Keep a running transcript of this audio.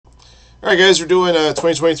Alright guys, we're doing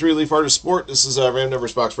 2023 Leaf Art of Sport. This is Random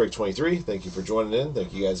Numbers Box Break 23. Thank you for joining in.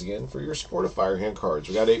 Thank you guys again for your support of Firehand cards.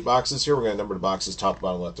 We got 8 boxes here. We're going to number the boxes top to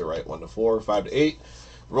bottom, left to right, 1 to 4, 5 to 8.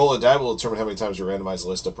 Roll a die will determine how many times you randomize a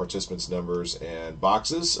list of participants' numbers and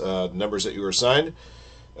boxes. The numbers that you were assigned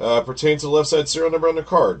pertain to the left side serial number on the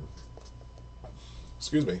card.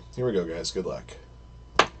 Excuse me. Here we go, guys. Good luck.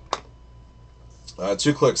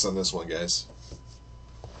 2 clicks on this one, guys.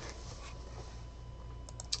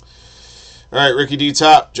 All right, Ricky D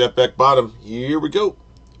top, Jeff Beck bottom. Here we go.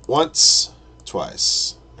 Once,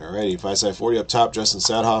 twice. All righty, 5-side-40 up top, Justin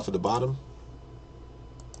Sadhoff at the bottom.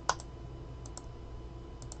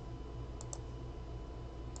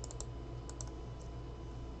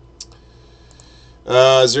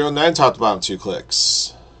 0-9 top to bottom, 2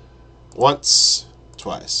 clicks. Once,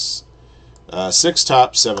 twice. 6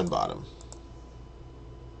 top, 7 bottom.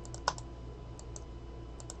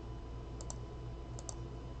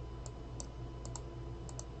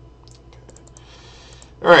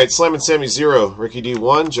 Alright, Slam and Sammy 0, Ricky D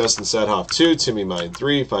 1, Justin Sadhoff 2, Timmy Mine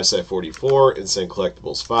 3, 5-side-40 4, Insane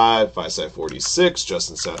Collectibles 5, 5-side-40 6,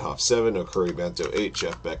 Justin Sadhoff 7, Okuri Bento 8,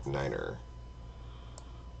 Jeff Beck 9er.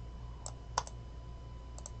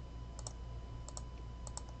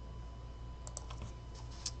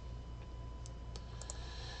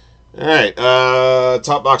 Alright,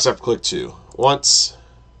 top box after click 2. Once,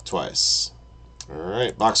 twice.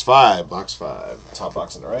 Alright, box 5, top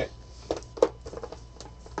box on the right.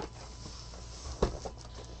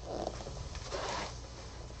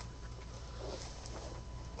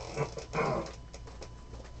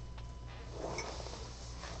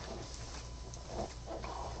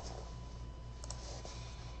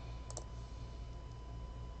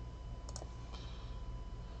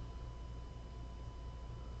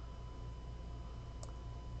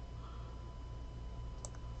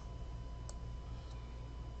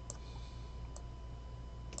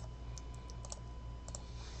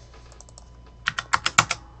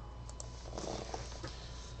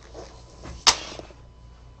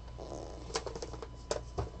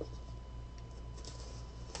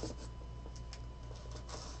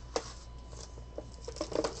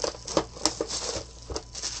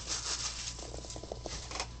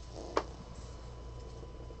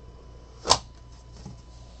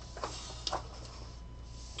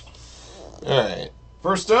 Alright,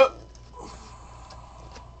 first up,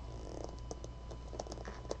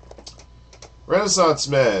 Renaissance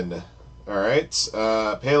Men. Alright,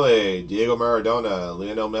 Pele, Diego Maradona,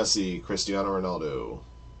 Lionel Messi, Cristiano Ronaldo.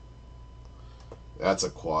 That's a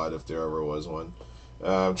quad if there ever was one.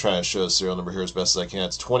 I'm trying to show the serial number here as best as I can.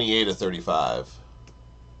 It's 28 of 35.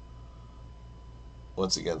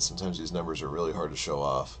 Once again, sometimes these numbers are really hard to show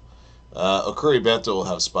off. Okuri Bento will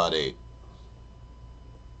have spot 8.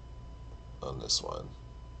 On this one.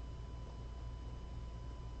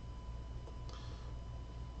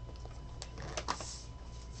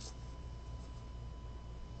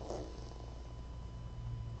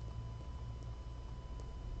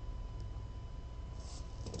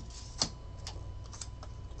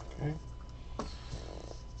 Okay.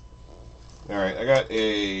 Alright, I got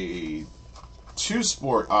a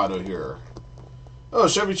 2-sport auto here. Oh,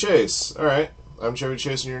 Chevy Chase. Alright, I'm Chevy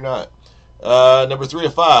Chase and you're not. Number 3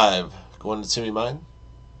 of 5. Going to Timmy Mine.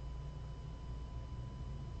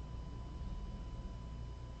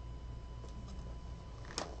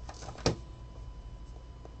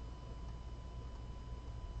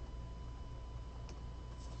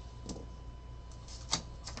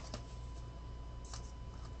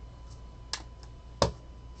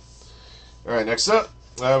 Alright, next up,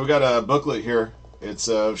 we got a booklet here. It's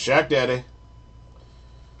Shaq Daddy.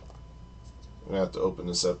 I'm going to have to open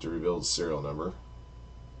this up to reveal the serial number.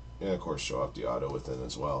 And, of course, show off the auto within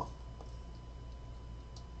as well.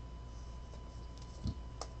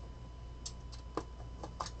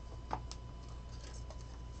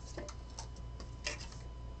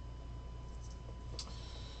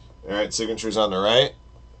 Alright, signatures on the right.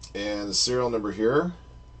 And the serial number here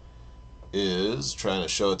is, trying to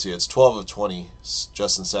show it to you, it's 12 of 20.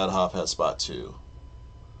 Justin Sadhoff has spot 2.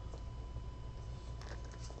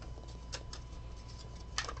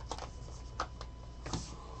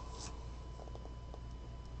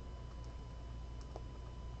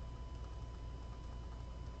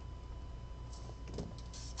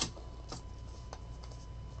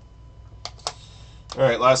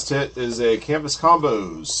 Alright, last hit is a Campus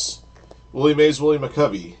Combos. Willie Mays, Willie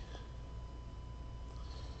McCovey.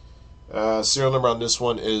 Serial number on this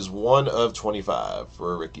one is 1 of 25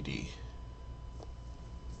 for Ricky D.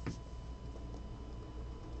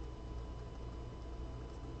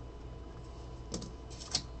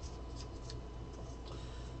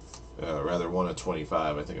 Rather 1 of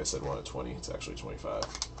 25. I think I said 1 of 20. It's actually 25.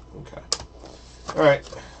 Okay. All right.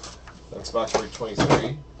 That's box break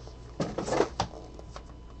 23.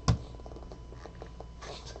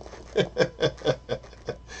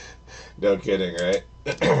 No kidding, right?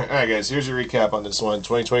 Alright, guys, here's your recap on this one.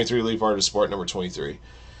 2023 Leaf Art of Sport number 23.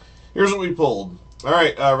 Here's what we pulled.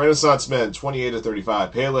 Alright, Renaissance Men, 28 of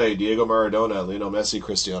 35. Pele, Diego Maradona, Lionel Messi,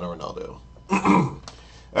 Cristiano Ronaldo.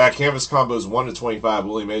 Canvas Combos, 1 of 25.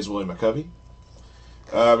 Willie Mays, Willie McCovey.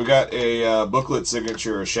 We got a booklet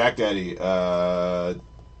signature, Shaq Daddy,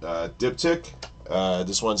 Diptyque.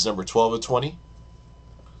 This one's number 12 of 20.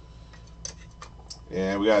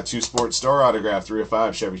 And we got a 2 Sports Star autograph, 3 of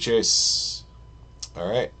 5, Chevy Chase. All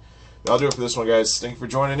right. That'll do it for this one, guys. Thank you for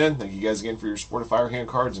joining in. Thank you guys again for your support of Firehand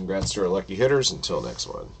cards, and congrats to our lucky hitters. Until next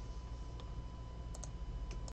one.